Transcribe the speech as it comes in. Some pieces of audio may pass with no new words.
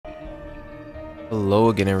Hello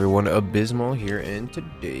again everyone, Abysmal here, and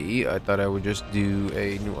today I thought I would just do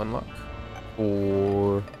a new unlock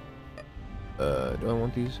for, do I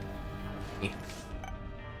want these? Eh.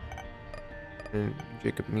 And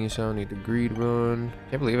Jacob Nissan need the greed run.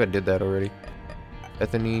 Can't believe I did that already.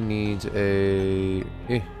 Bethany needs a,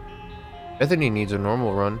 Bethany needs a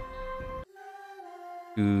normal run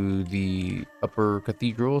to the upper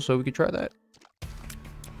cathedral, so we could try that.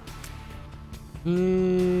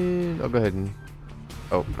 And I'll go ahead and,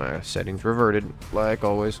 oh, my settings reverted, like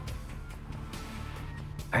always.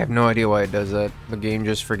 I have no idea why it does that. The game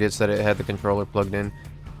just forgets that it had the controller plugged in.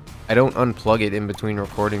 I don't unplug it in between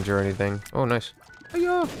recordings or anything. Oh, nice.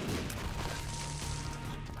 Hiya!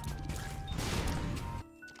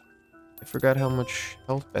 I forgot how much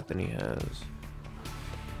health Bethany has.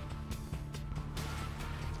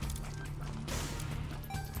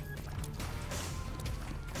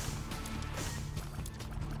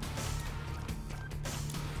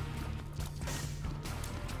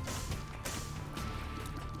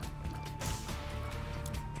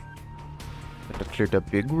 Got to clear that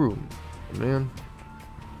big room. Oh, man.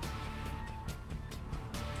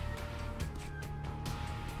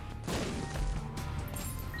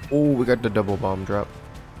 Oh, we got the double bomb drop.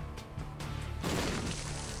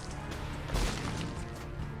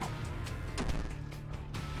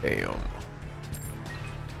 Damn.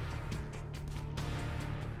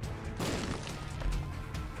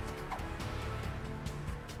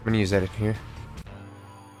 I'm gonna use that in here.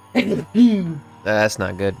 That's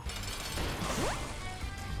not good.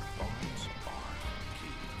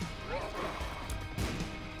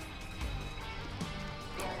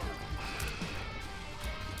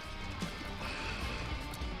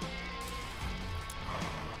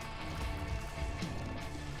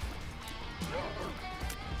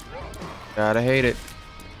 Gotta hate it.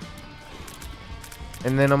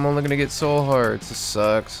 And then I'm only gonna get soul hearts. This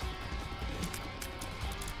sucks.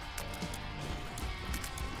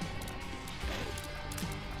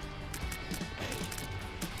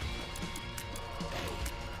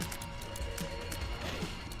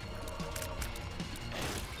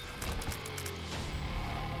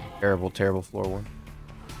 Terrible, terrible floor one.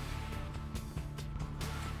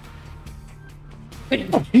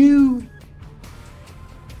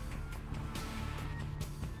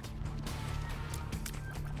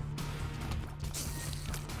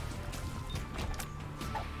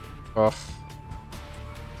 Oh.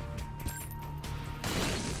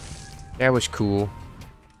 That was cool.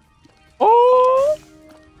 Oh!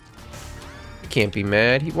 He can't be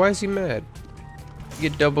mad. Why is he mad? You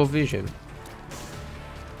get double vision.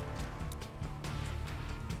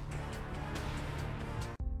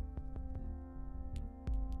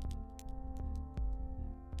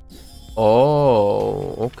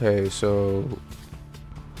 Oh, okay, so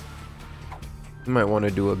you might want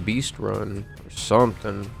to do a beast run or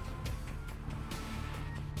something.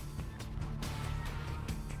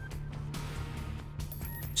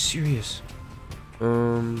 Serious.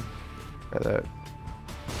 Try that.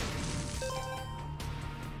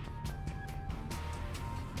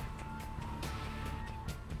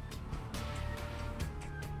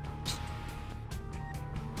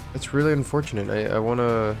 That's really unfortunate. I want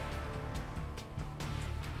an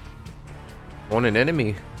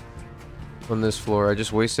enemy on this floor. I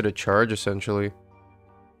just wasted a charge essentially.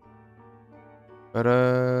 But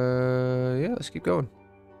yeah, let's keep going.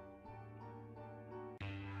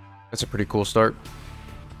 That's a pretty cool start.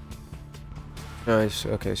 Nice.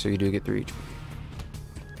 Okay, so you do get 3 HP.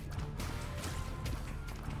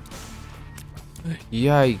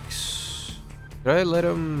 Yikes. Did I let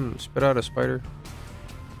him spit out a spider?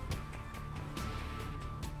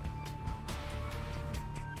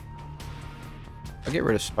 I'll get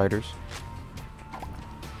rid of spiders.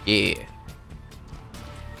 Yeah.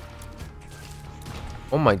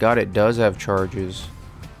 Oh my god, it does have charges.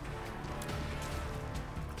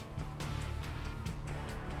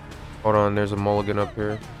 Hold on, there's a mulligan up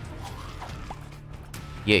here.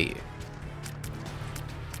 Yeah.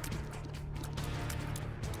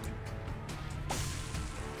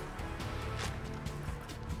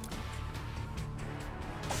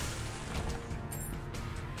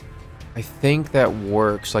 I think that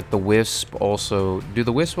works. Like the wisp also. Do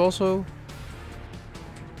the wisp also?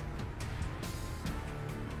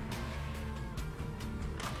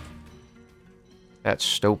 That's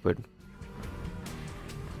stupid.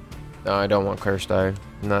 No, I don't want cursed eye.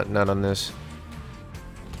 Not on this.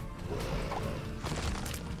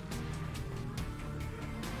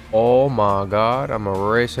 Oh my god, I'm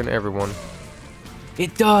erasing everyone.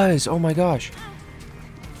 It does! Oh my gosh.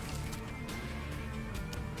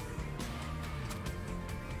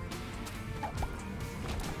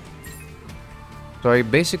 So I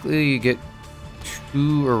basically get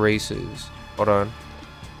 2 erases. Hold on.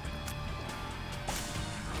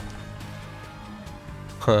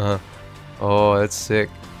 Oh, that's sick.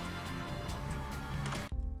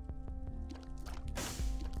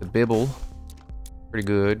 The bibble. Pretty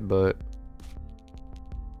good, but...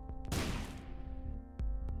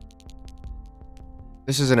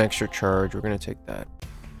 This is an extra charge. We're gonna take that.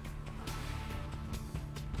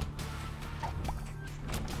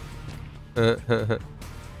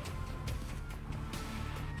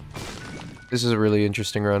 This is a really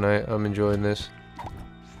interesting run. I'm enjoying this.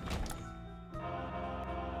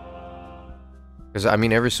 Because, I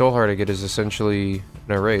mean, every soul heart I get is essentially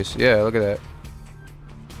an erase. Yeah, look at that.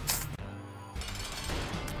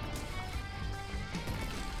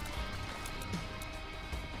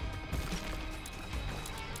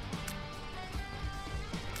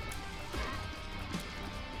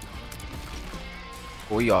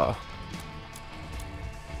 Oh, yeah.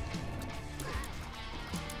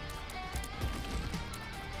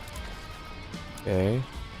 Okay.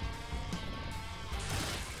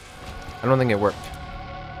 I don't think it worked.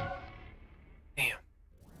 Damn.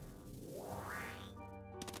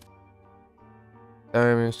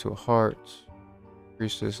 Diamonds to a heart.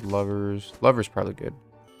 Priestess, lovers. Lovers probably good.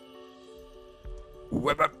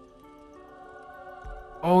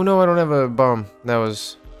 Oh no, I don't have a bomb. That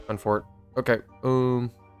was unfortunate. Okay.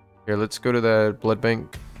 Here, let's go to the blood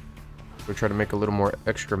bank. We'll try to make a little more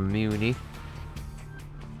extra muni.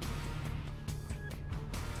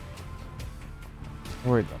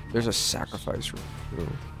 Wait, there's a sacrifice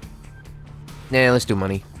room. Nah, let's do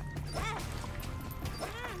money.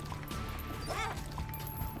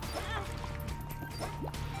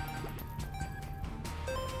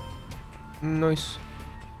 Nice.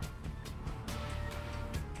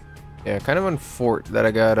 Yeah, kind of unfortunate that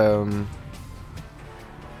I got what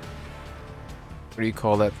do you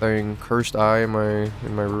call that thing? Cursed eye in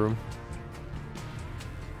my room.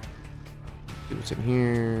 See what's in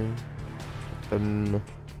here. Done.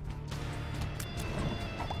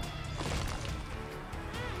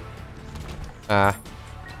 Ah.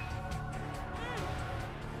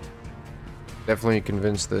 Definitely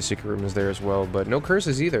convinced the secret room is there as well, but no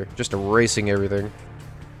curses either. Just erasing everything.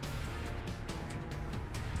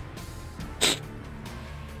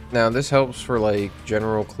 Now, this helps for, like,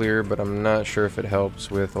 general clear, but I'm not sure if it helps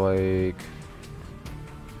with, like,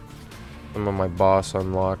 some of my boss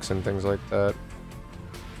unlocks and things like that.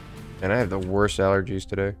 And I have the worst allergies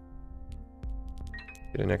today.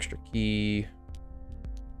 Get an extra key.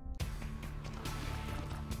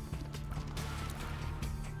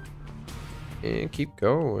 And keep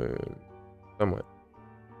going. Somewhat.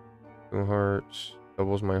 2 hearts.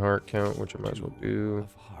 Doubles my heart count, which I might as well do.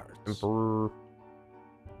 Emperor.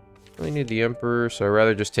 Really need the Emperor, so I'd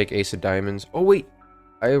rather just take Ace of Diamonds. Oh, wait!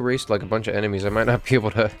 I erased, like, a bunch of enemies. I might not be able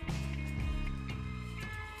to...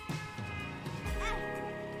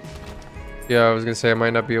 Yeah, I was gonna say I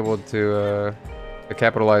might not be able to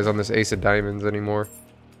capitalize on this Ace of Diamonds anymore.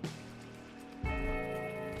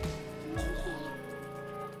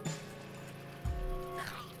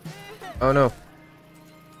 Oh no.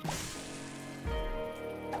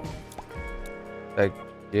 Did I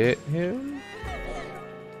get him?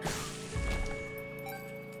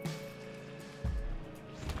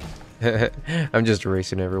 I'm just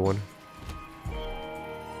erasing everyone.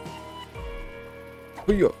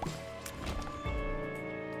 Booyah.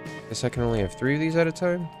 Guess I can only have 3 of these at a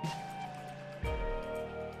time?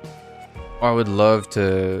 Oh, I would love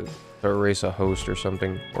to erase a host or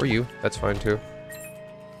something. Or you. That's fine too.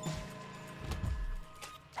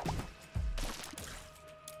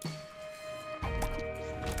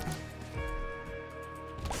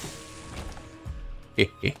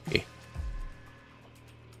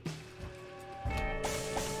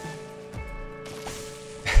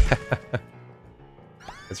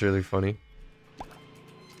 That's really funny.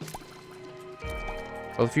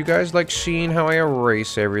 Well, if you guys like seeing how I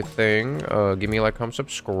erase everything, give me a like, comment,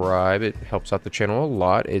 subscribe. It helps out the channel a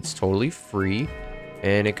lot. It's totally free,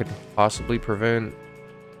 and it could possibly prevent,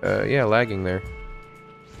 yeah, lagging there.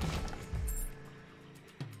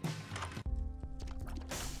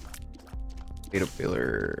 Data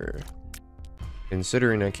filler.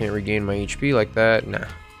 Considering I can't regain my HP like that, nah.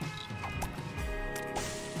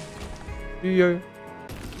 Yeah.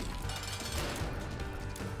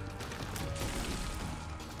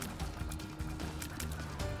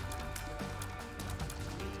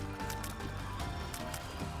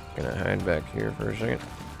 Gonna hide back here for a second.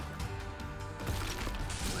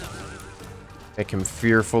 Make him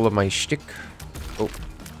fearful of my shtick. Oh.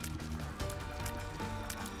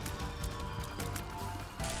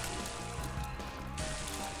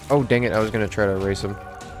 Oh, dang it. I was going to try to erase him.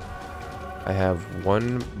 I have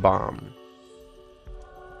one bomb.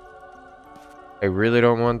 I really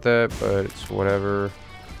don't want that, but it's whatever.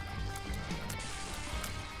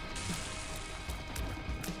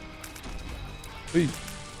 Hey.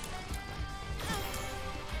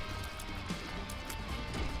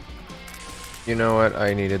 You know what?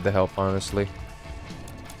 I needed the help, honestly.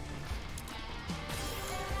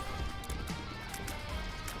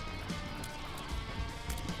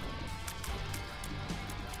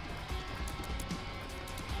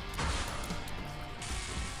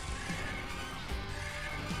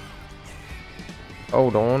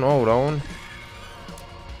 Hold on, hold on.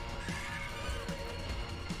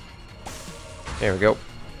 There we go.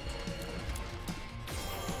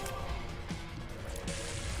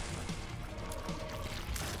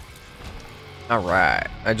 Alright.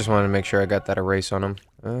 I just wanted to make sure I got that erase on him.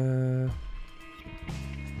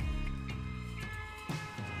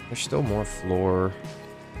 There's still more floor.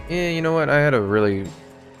 Yeah, you know what? I had a really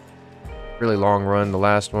long run, the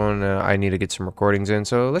last one. I need to get some recordings in,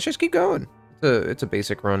 so let's just keep going. It's a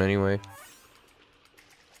basic run anyway.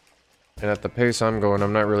 And at the pace I'm going,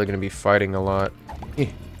 I'm not really going to be fighting a lot.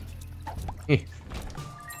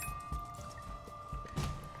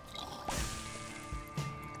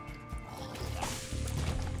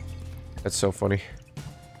 That's so funny.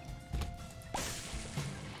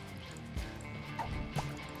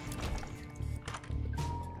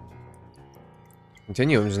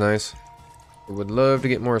 Continuum's nice. I would love to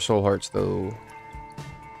get more soul hearts though.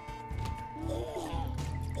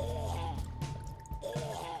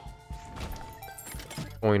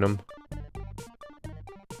 Point them.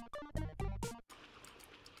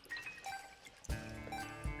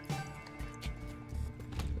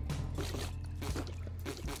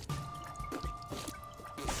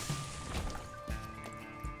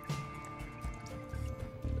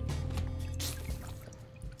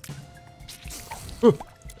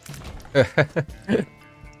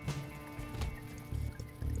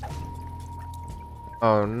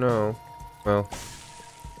 Oh no. Well.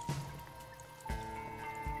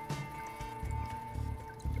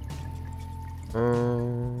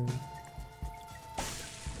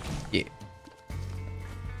 Yeah.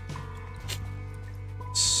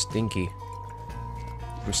 Stinky.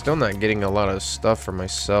 I'm still not getting a lot of stuff for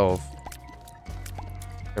myself.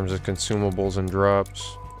 In terms of consumables and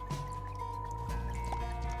drops.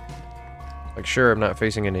 Like, sure, I'm not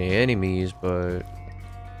facing any enemies, but...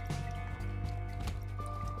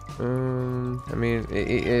 I mean,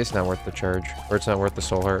 it's not worth the charge. Or it's not worth the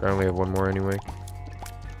soul heart. I only have one more anyway.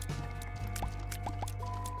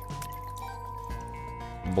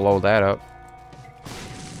 Blow that up.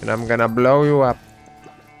 And I'm gonna blow you up.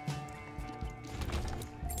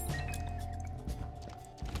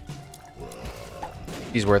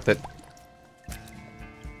 He's worth it.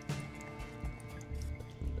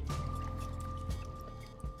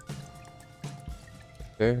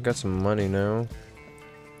 Okay, got some money now.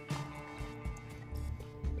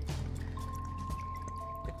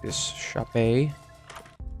 Get this shoppe.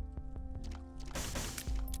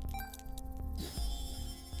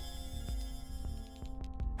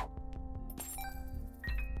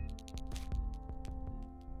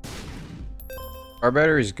 Our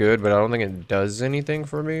battery's good, but I don't think it does anything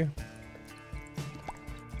for me.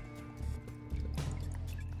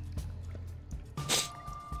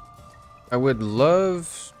 I would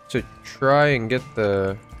love to try and get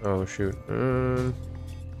the... Oh, shoot.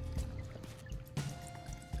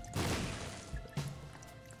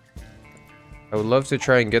 I would love to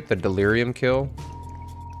try and get the delirium kill.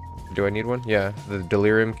 Do I need one? Yeah, the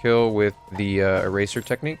delirium kill with the eraser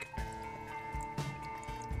technique.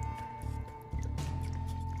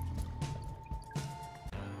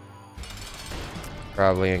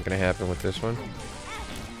 Probably ain't gonna happen with this one.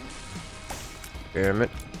 Damn it.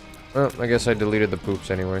 Well, I guess I deleted the poops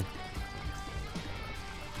anyway.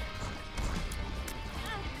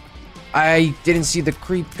 I didn't see the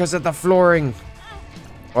creep because of the flooring.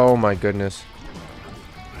 Oh my goodness.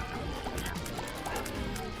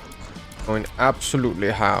 Going absolutely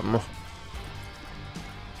ham.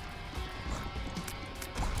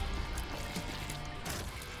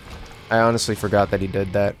 I honestly forgot that he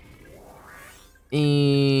did that.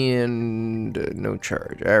 And no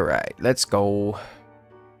charge. Alright, let's go.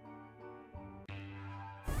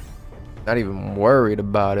 Not even worried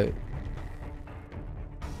about it.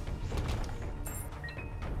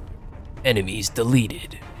 Enemies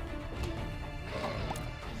deleted.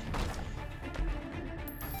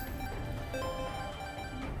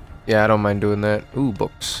 Yeah, I don't mind doing that. Ooh,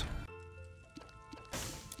 books.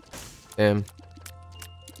 Damn.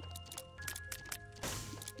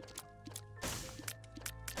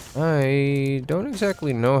 I don't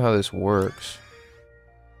exactly know how this works.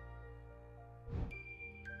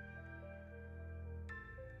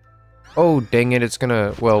 Oh, dang it, it's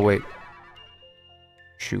gonna... Well, wait.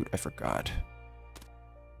 Shoot, I forgot.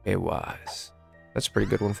 It was. That's a pretty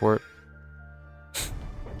good one for it.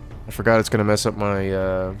 I forgot it's gonna mess up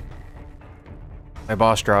my, my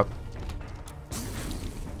boss drop.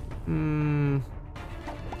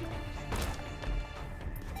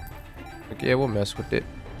 Like, yeah, we'll mess with it.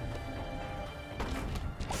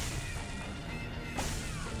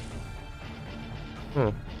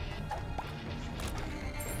 Huh.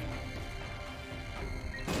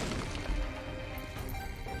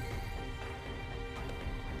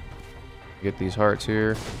 Get these hearts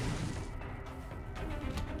here.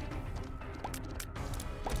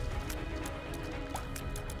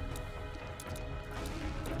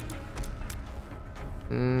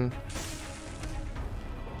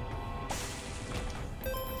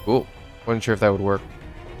 Cool. Wasn't sure if that would work.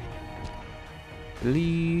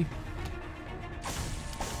 Lee.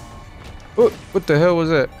 Oh, what the hell was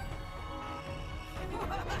that?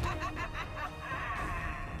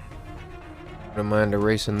 Don't mind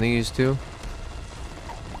erasing these two.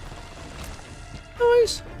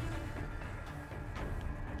 Nice.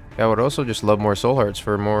 Yeah, I would also just love more soul hearts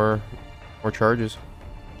for more charges.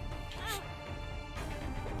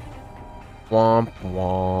 Womp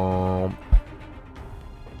womp.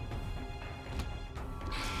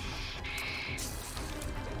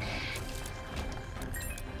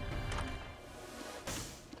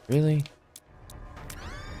 Really?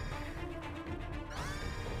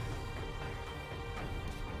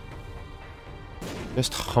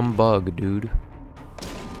 Just humbug, dude.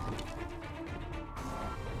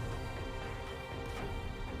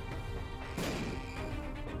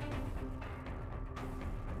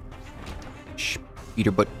 Shh, eat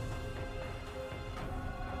her butt.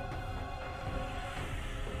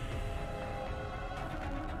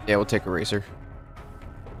 Yeah, we'll take a racer.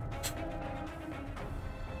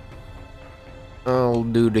 I'll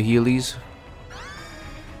do the Heelys.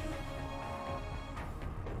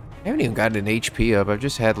 I haven't even gotten an HP up. I've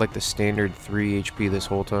just had like the standard 3 HP this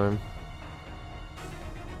whole time.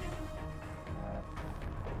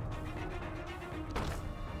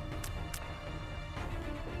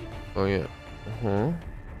 Oh yeah.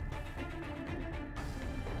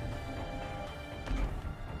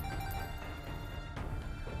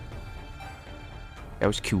 That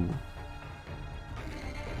was cool.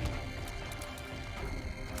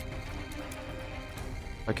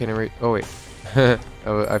 I can't erase. Oh wait.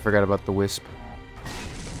 Oh, I forgot about the wisp.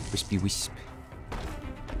 Wispy wisp.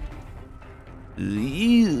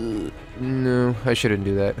 Ew. No, I shouldn't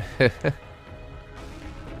do that.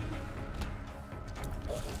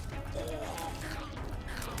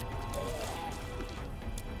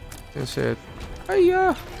 I said,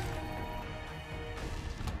 hiya.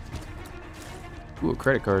 Ooh, a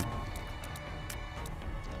credit card.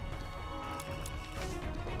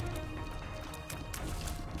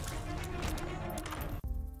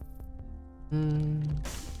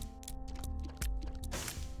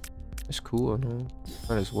 That's cool, I know.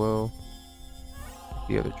 Might as well.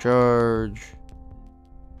 The other charge.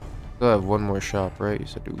 Still have one more shop, right?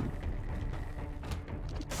 Yes, I do.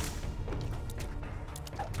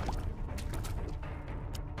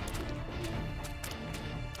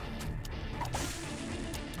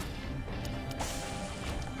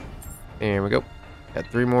 There we go. Got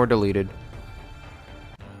 3 more deleted.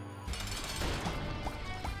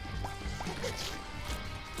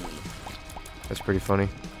 That's pretty funny.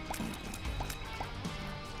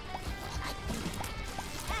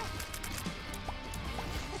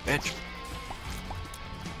 Bitch.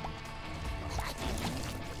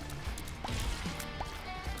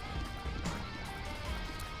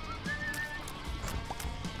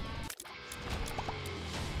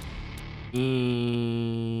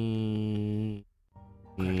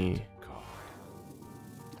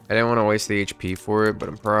 I didn't want to waste the HP for it, but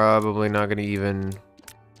I'm probably not going to even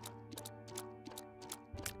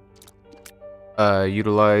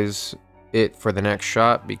utilize it for the next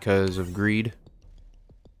shot because of greed.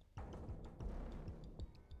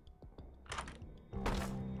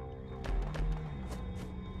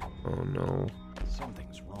 Oh no.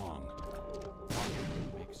 Something's wrong.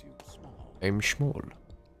 Makes you small. I'm small.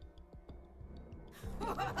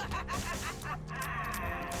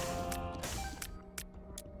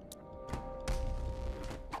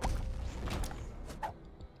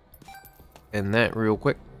 And that real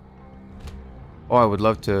quick. Oh, I would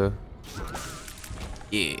love to.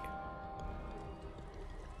 Yeah.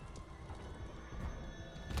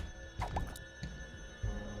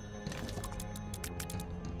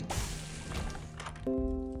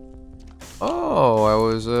 Oh, I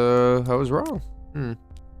was wrong. Hmm.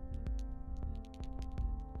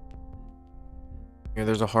 Yeah,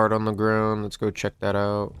 there's a heart on the ground. Let's go check that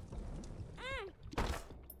out.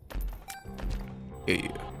 Yeah.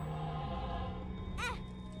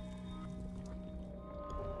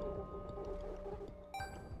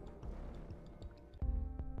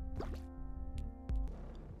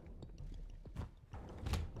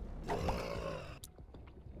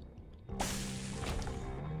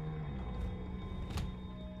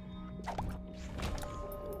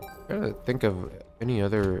 Trying to think of any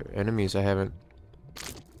other enemies I haven't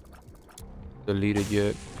deleted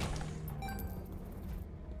yet.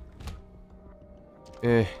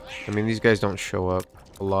 I mean, these guys don't show up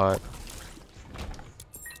a lot.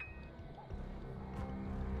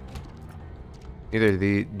 Neither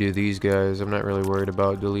do these guys. I'm not really worried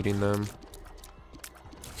about deleting them.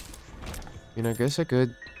 I mean, I guess I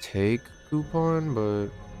could take Coupon, but...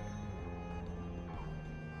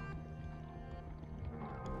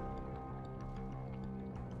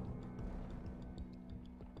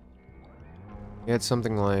 He had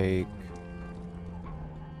something like...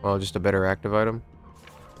 Well, just a better active item.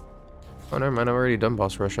 Oh, never mind. I've already done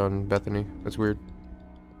boss rush on Bethany. That's weird.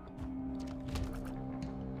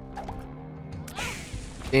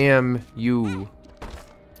 Damn you.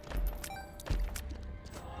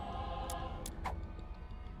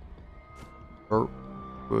 Burp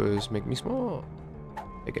was make me small.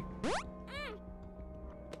 Take it.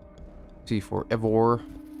 See forever.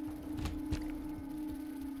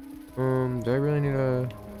 Do I really need a...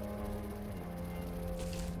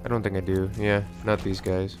 I don't think I do. Yeah, not these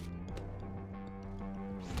guys.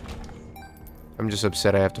 I'm just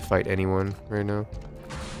upset I have to fight anyone right now.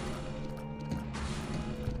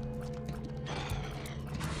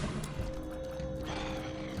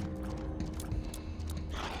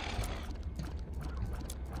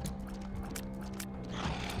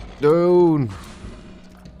 Dude!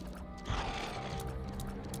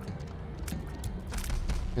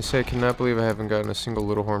 I say I cannot believe I haven't gotten a single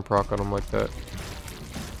little horn proc on him like that.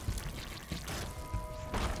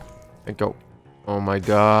 And go. Oh my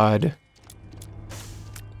god.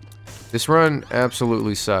 This run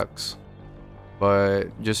absolutely sucks. But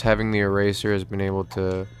just having the eraser has been able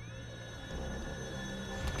to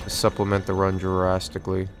supplement the run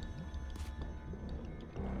drastically.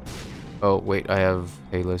 Oh, wait, I have...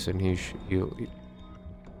 Hey, listen, he'll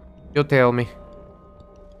tell me.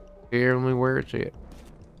 Tell me where it's at.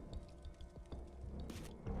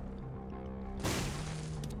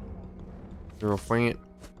 Hierophant.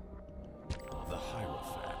 The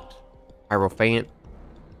Hierophant. Hierophant.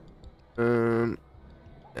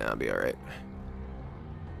 Yeah, I'll be alright.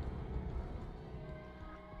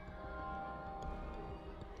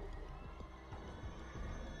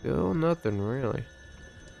 Still nothing, really.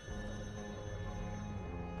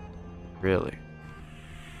 Really.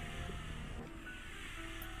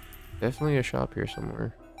 Definitely a shop here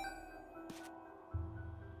somewhere.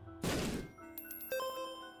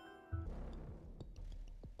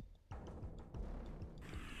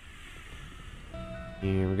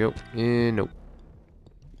 Here we go. Nope.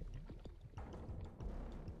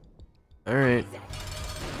 Alright.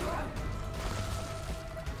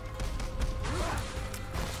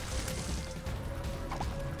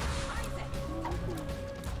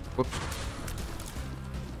 Whoops.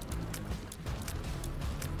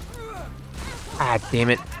 Ah, damn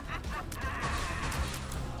it.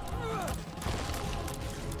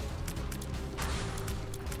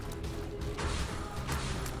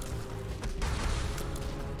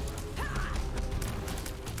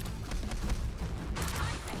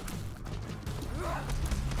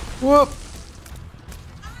 Whoop.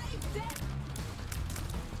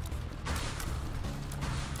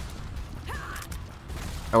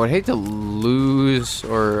 I would hate to lose,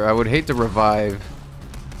 or I would hate to revive.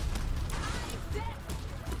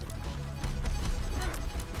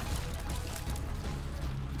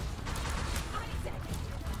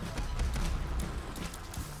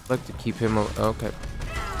 I'd like to keep him. Okay.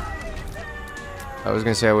 I was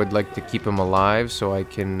gonna say I would like to keep him alive so I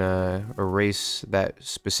can erase that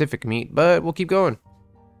specific meat, but we'll keep going.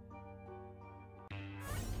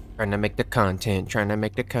 Trying to make the content. Trying to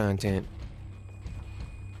make the content.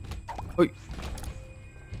 Oi.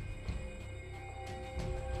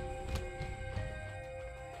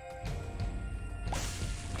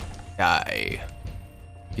 Die.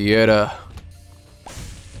 Get her.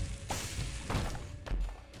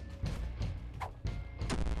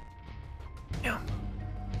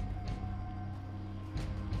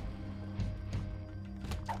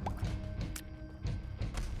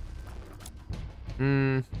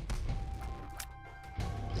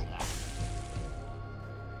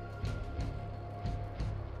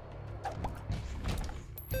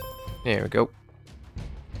 There we go.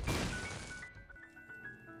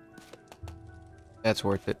 That's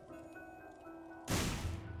worth it.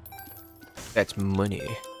 That's money.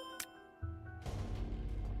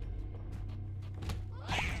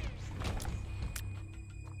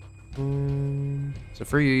 It's a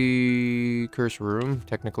free curse room,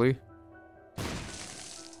 technically.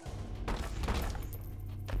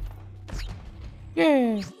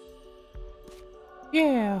 Yeah.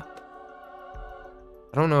 Yeah.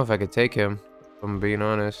 I don't know if I could take him, if I'm being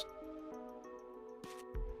honest.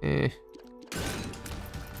 Eh.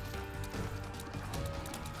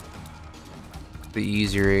 The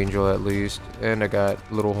easier angel at least. And I got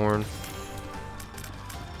Little Horn.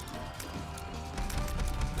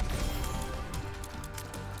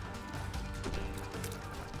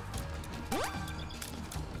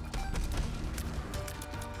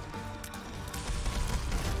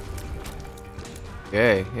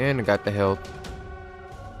 Okay, and I got the health.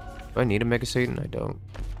 Do I need a Mega Satan? I don't.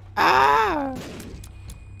 Ah!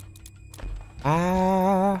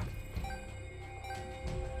 Ah!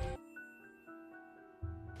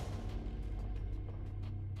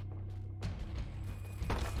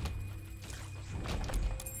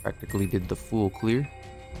 Practically did the full clear.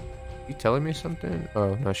 You telling me something?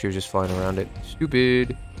 Oh, no, she was just flying around it.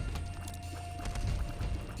 Stupid.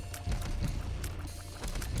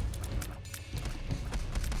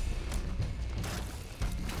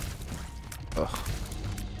 Ugh.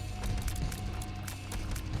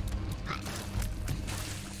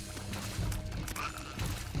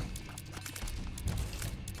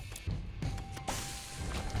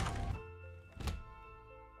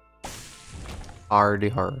 Hardy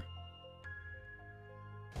hard.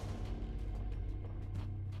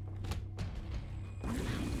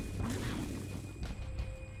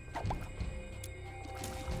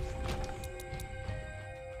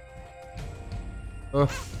 Ugh.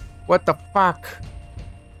 What the fuck?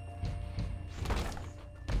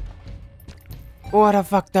 What a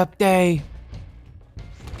fucked up day.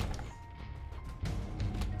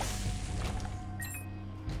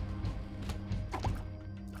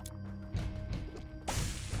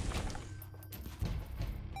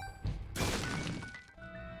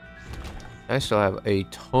 I still have a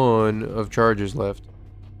ton of charges left.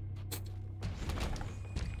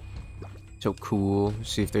 So cool.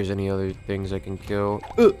 See if there's any other things I can kill.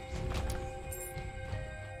 Ugh.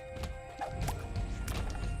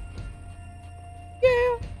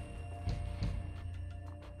 Yeah.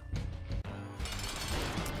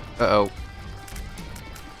 Uh-oh.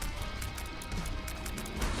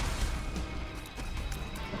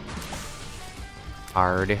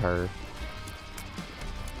 Already heard.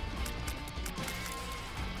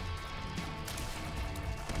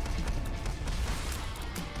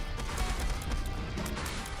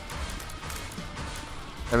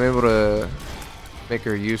 I'm able to make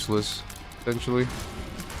her useless, essentially.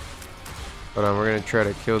 Hold on, we're gonna try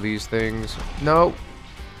to kill these things. No!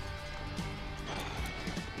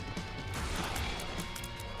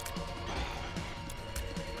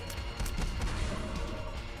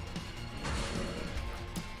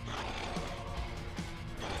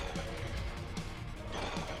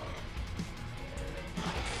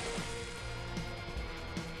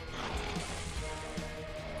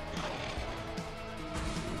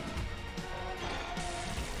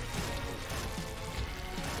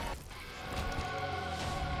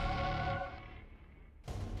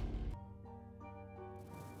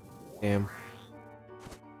 Damn.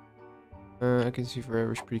 I can see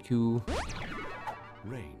forever is pretty cool.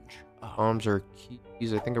 Range up. Bombs are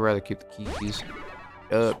keys. I think I'd rather keep the keys.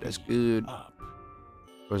 Up, that's good. Up.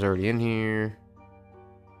 Was already in here.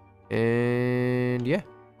 And yeah.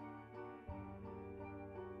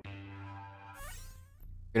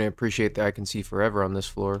 Gonna appreciate that I can see forever on this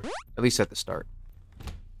floor. At least at the start.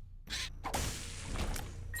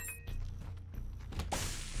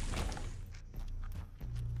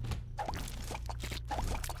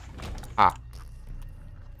 Ah.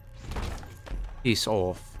 Peace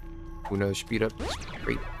off. Who knows? Speed up. That's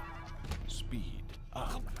great. Speed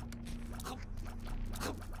up.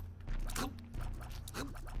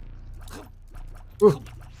 Ooh.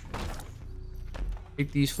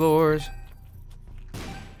 Take these floors.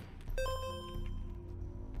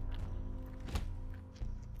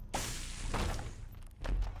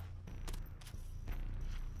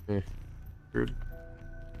 Rude.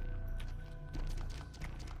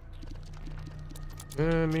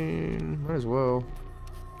 I mean, might as well.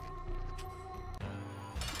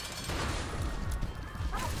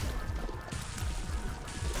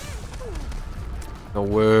 No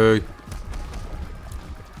way.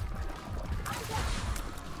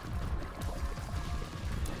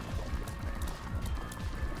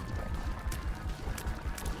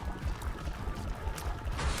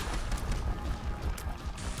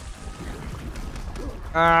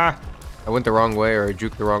 Ah! I went the wrong way, or I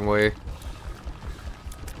juked the wrong way.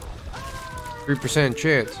 3%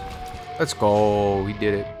 chance. Let's go. We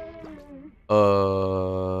did it.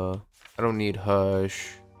 I don't need hush.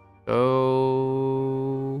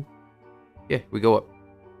 So yeah, we go up.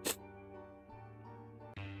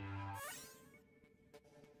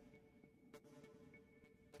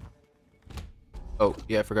 Oh,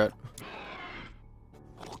 yeah, I forgot.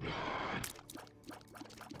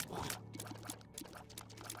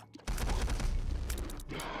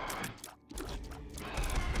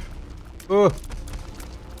 Oh!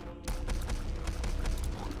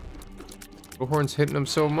 Horn's hitting him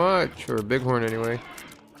so much, or Bighorn anyway.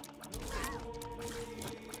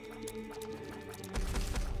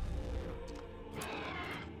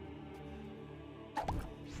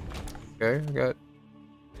 Okay, I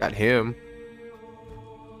got him.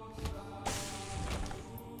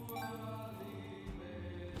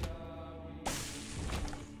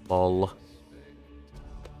 Lol.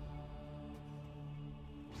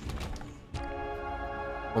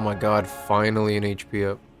 Oh my god, finally an HP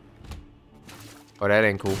up. Oh, that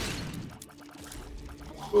ain't cool.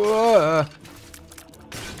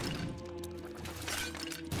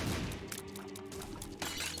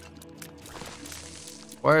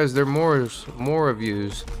 Why is there more of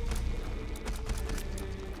yous?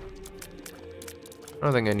 I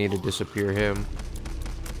don't think I need to disappear him.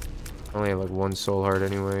 I only have like one soul heart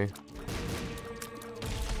anyway.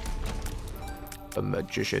 A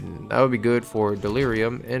magician. That would be good for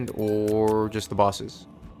delirium and or just the bosses.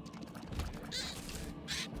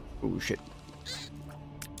 Oh shit.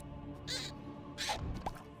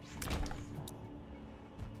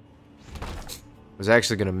 I was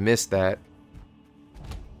actually gonna miss that.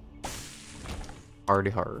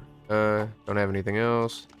 Hardy horror. Don't have anything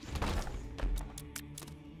else.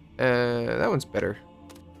 That one's better.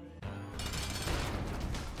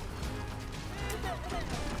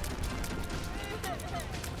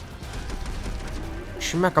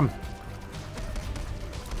 Smack 'em.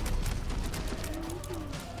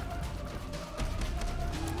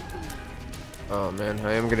 Oh man,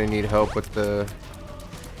 I am gonna need help with the...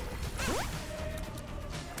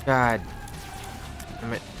 God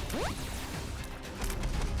damn it.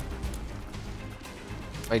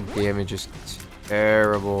 My damage is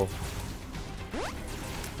terrible.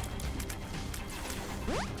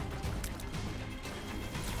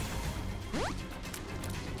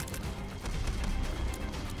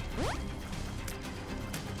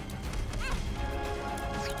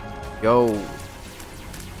 Yo.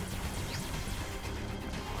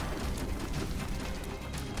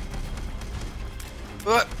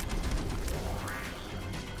 What?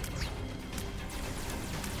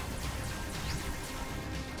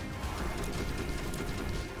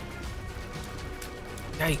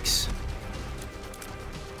 Yikes.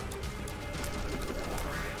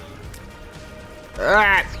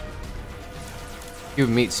 Ah! You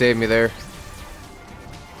meat saved me there.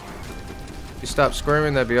 You stop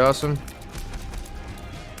screaming, that'd be awesome.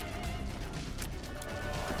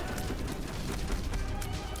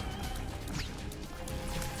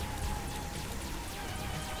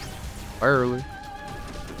 Early.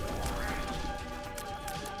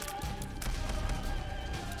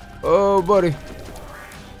 Oh, buddy.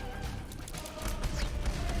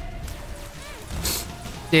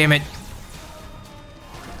 Damn it.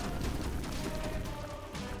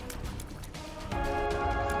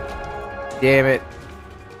 Damn it.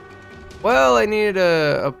 Well, I needed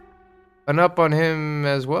an up on him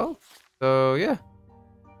as well. So, yeah.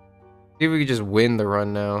 See if we could just win the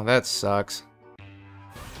run now. That sucks.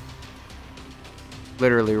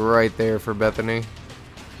 Literally right there for Bethany.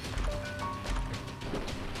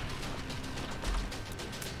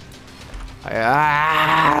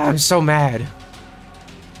 I'm so mad.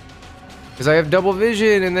 Because I have double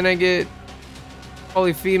vision and then I get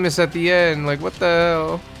Polyphemus at the end. Like, what the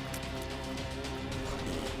hell?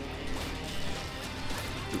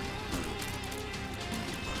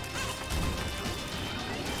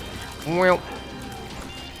 Well.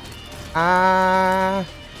 I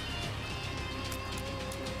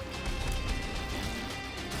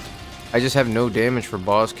just have no damage for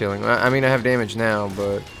boss killing. I mean, I have damage now,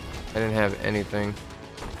 but I didn't have anything.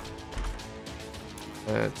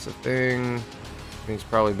 That's a thing. I think it's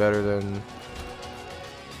probably better than...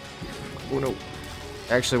 Oh no.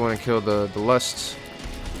 I actually want to kill the lusts.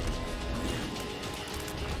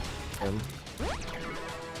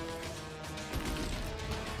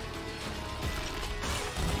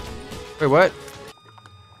 Wait, what?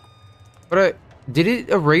 Did it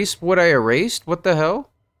erase what I erased? What the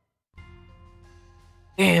hell?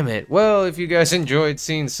 Damn it. Well, if you guys enjoyed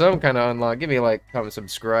seeing some kind of unlock, give me a like, comment,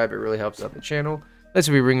 subscribe. It really helps out the channel. Let's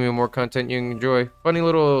be bringing you more content you can enjoy. Funny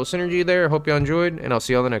little synergy there. Hope you enjoyed, and I'll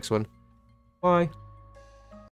see you on the next one. Bye.